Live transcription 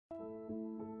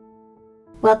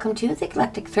Welcome to The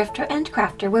Eclectic Thrifter and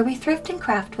Crafter, where we thrift and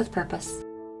craft with purpose.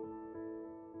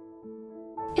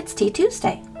 It's Tea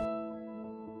Tuesday,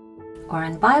 or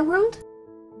in my world,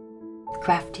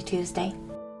 Crafty Tuesday.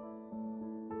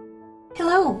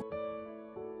 Hello!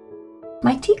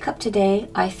 My teacup today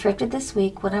I thrifted this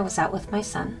week when I was out with my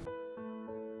son.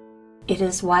 It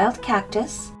is Wild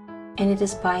Cactus, and it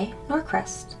is by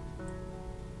Norcrest.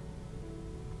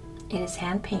 It is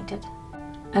hand painted.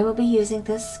 I will be using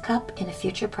this cup in a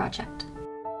future project.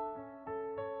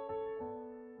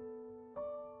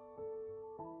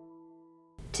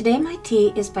 Today my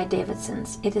tea is by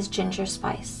Davidson's. It is ginger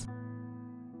spice.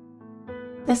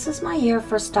 This is my year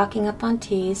for stocking up on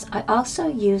teas. I also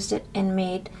used it and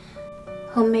made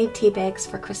homemade tea bags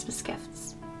for Christmas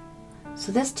gifts.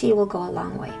 So this tea will go a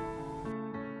long way.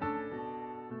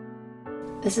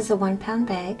 This is a 1-pound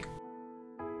bag.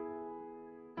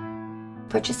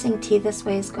 Purchasing tea this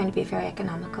way is going to be very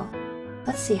economical.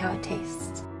 Let's see how it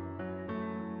tastes.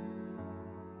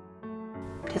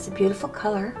 It has a beautiful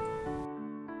color.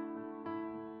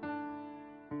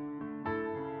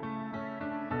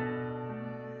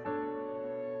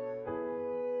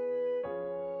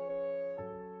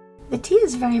 The tea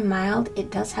is very mild.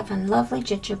 It does have a lovely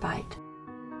ginger bite.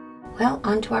 Well,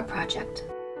 on to our project.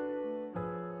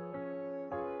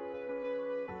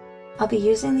 I'll be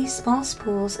using these small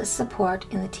spools as support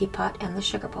in the teapot and the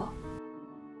sugar bowl.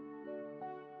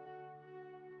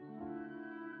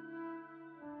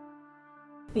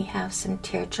 We have some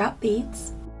teardrop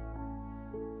beads.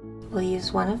 We'll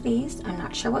use one of these. I'm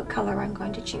not sure what color I'm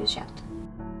going to choose yet.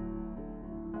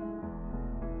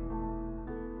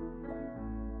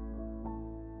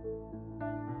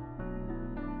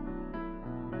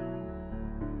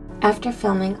 After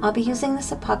filming, I'll be using this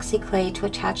epoxy clay to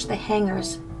attach the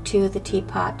hangers to the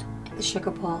teapot, the sugar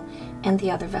bowl, and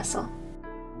the other vessel.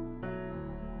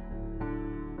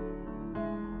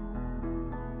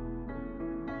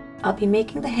 I'll be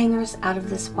making the hangers out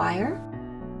of this wire.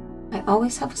 I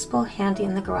always have a spool handy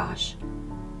in the garage.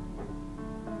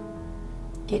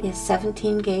 It is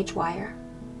 17 gauge wire.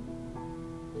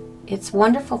 It's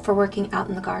wonderful for working out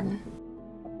in the garden.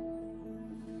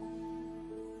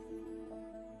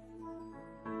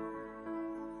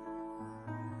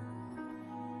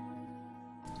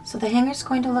 So the hanger's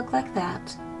going to look like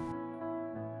that.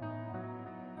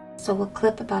 So we'll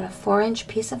clip about a 4-inch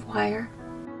piece of wire.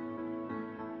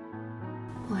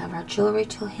 We'll have our jewelry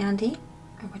tool handy,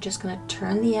 and we're just going to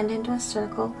turn the end into a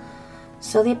circle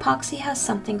so the epoxy has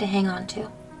something to hang on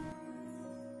to.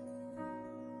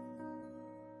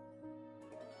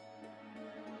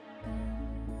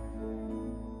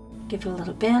 Give it a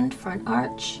little bend for an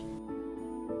arch.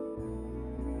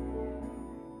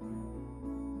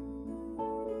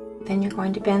 Then you're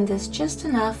going to bend this just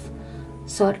enough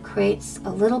so it creates a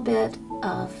little bit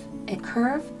of a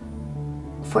curve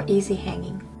for easy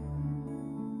hanging.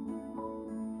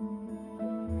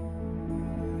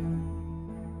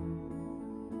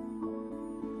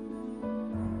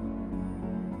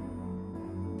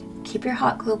 Keep your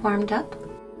hot glue warmed up.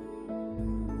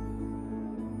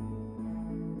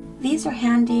 These are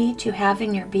handy to have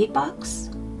in your bead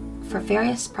box for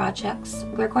various projects.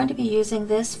 We're going to be using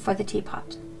this for the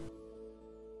teapot.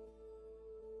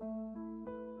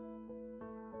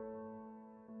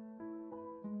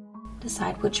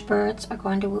 Decide which birds are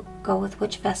going to go with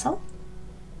which vessel.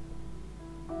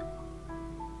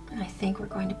 And I think we're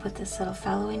going to put this little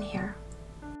fellow in here.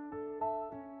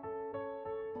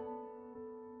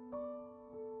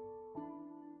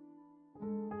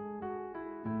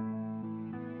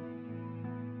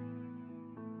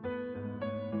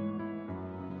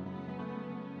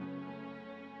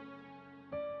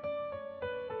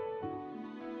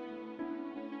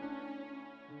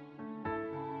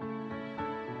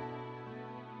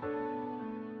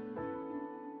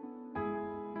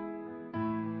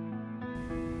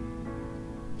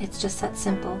 It's just that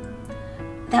simple.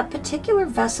 That particular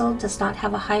vessel does not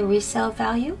have a high resale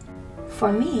value.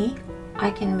 For me,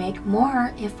 I can make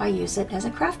more if I use it as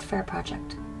a craft fair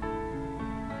project.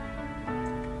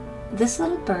 This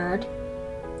little bird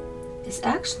is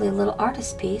actually a little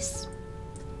artist piece.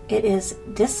 It is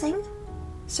Dissing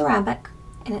ceramic,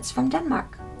 and it's from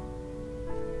Denmark.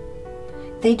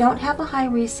 They don't have a high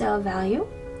resale value,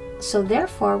 so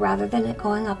therefore, rather than it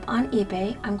going up on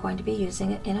eBay, I'm going to be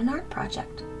using it in an art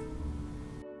project.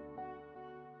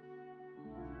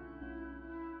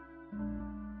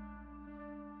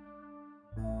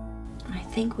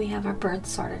 I think we have our birds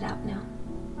sorted out now.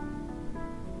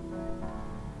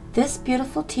 This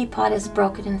beautiful teapot is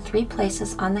broken in 3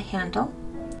 places on the handle.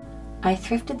 I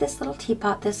thrifted this little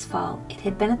teapot this fall. It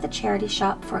had been at the charity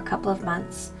shop for a couple of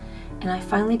months, and I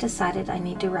finally decided I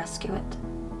need to rescue it,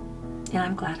 and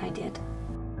I'm glad I did.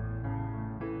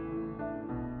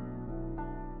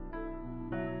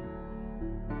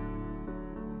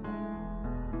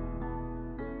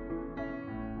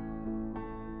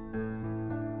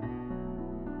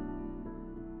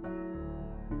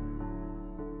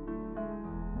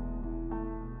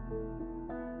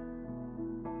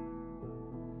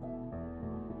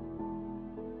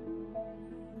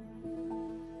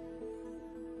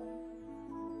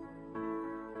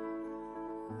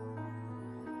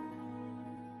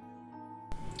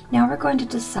 Now we're going to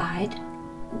decide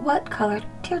what colored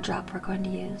teardrop we're going to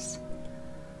use.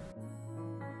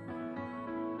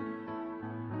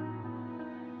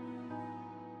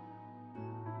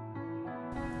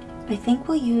 I think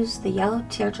we'll use the yellow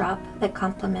teardrop that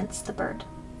complements the bird.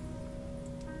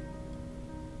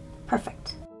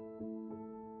 Perfect.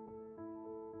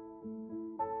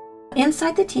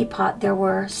 Inside the teapot there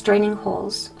were straining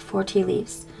holes for tea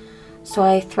leaves, so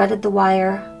I threaded the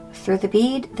wire through the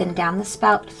bead, then down the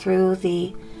spout through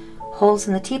the holes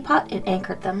in the teapot and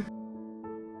anchored them.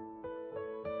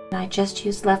 And I just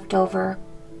used leftover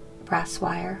brass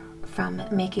wire from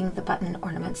making the button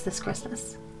ornaments this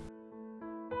Christmas.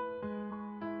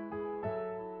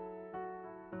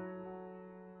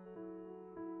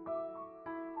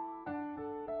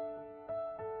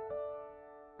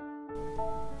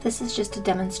 This is just a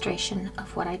demonstration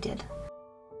of what I did.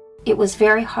 It was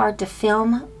very hard to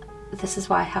film. This is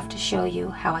why I have to show you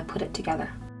how I put it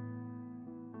together.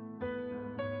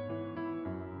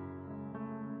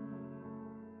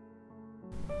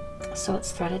 So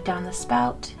it's threaded down the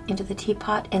spout into the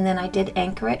teapot, and then I did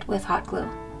anchor it with hot glue.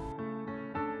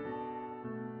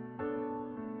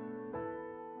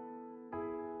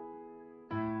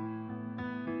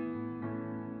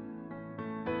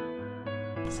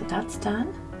 So that's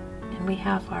done, and we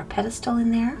have our pedestal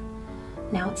in there.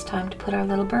 Now it's time to put our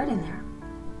little bird in there.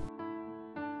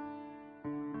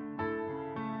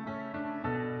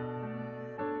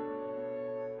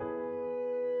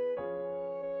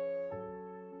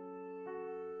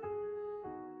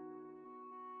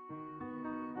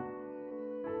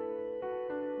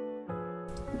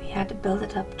 We had to build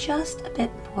it up just a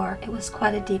bit more. It was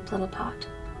quite a deep little pot.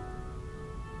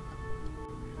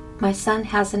 My son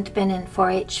hasn't been in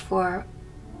 4-H for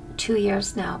 2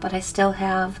 years now, but I still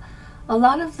have a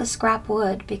lot of the scrap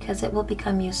wood because it will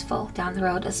become useful down the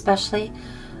road, especially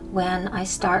when I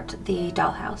start the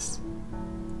dollhouse.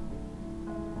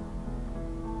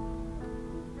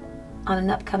 On an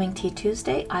upcoming Tea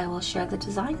Tuesday, I will share the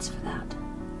designs for that.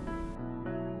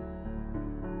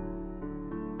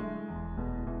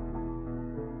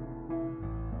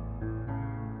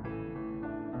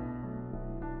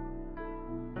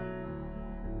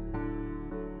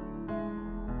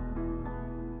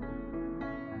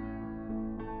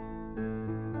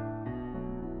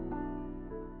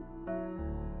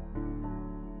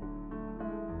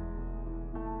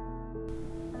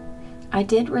 I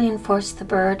did reinforce the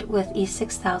bird with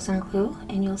E6000 glue,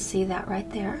 and you'll see that right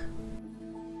there.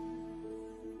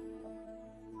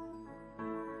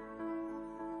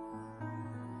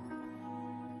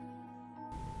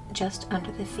 Just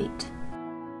under the feet.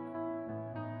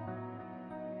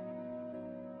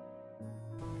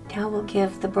 Now we'll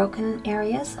give the broken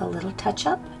areas a little touch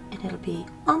up, and it'll be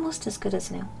almost as good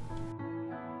as new.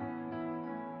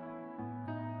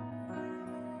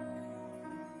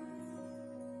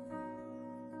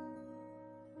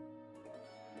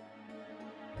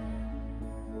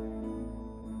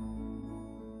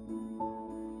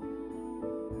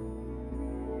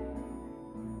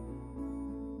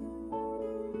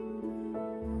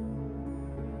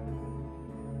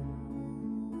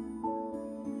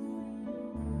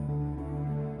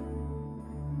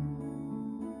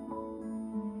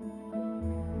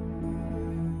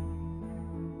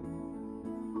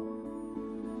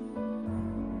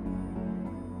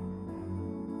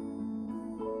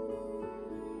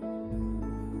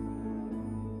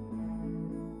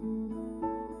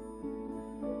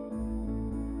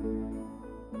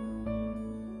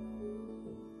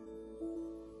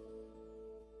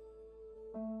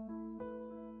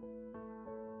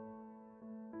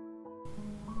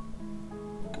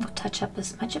 We'll touch up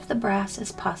as much of the brass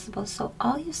as possible so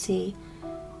all you see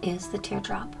is the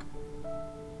teardrop.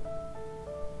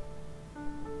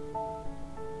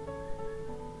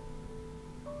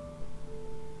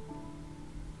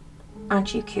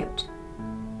 Aren't you cute?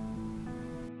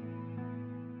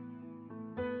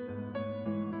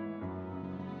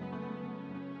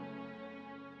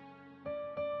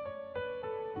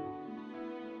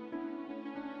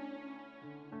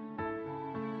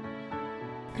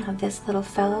 Now this little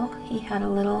fellow, he had a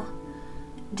little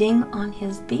ding on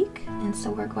his beak, and so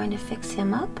we're going to fix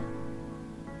him up.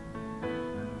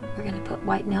 We're going to put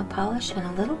white nail polish and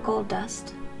a little gold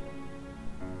dust,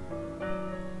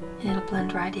 and it'll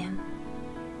blend right in.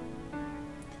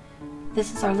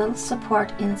 This is our little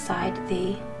support inside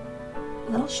the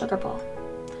little sugar bowl.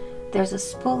 There's a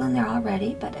spool in there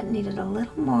already, but it needed a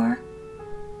little more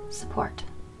support.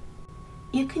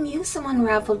 You can use some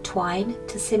unraveled twine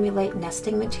to simulate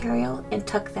nesting material and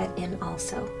tuck that in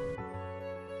also.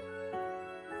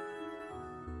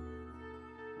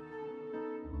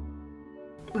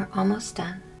 We're almost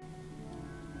done.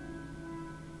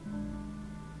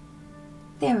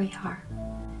 There we are.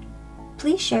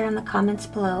 Please share in the comments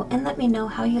below and let me know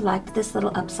how you liked this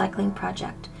little upcycling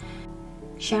project.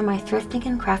 Share my Thrifting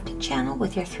and Crafting channel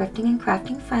with your thrifting and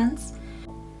crafting friends.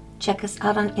 Check us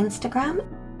out on Instagram.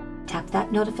 Tap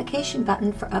that notification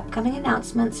button for upcoming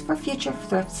announcements for future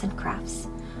thrifts and crafts.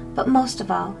 But most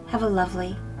of all, have a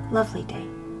lovely, lovely day.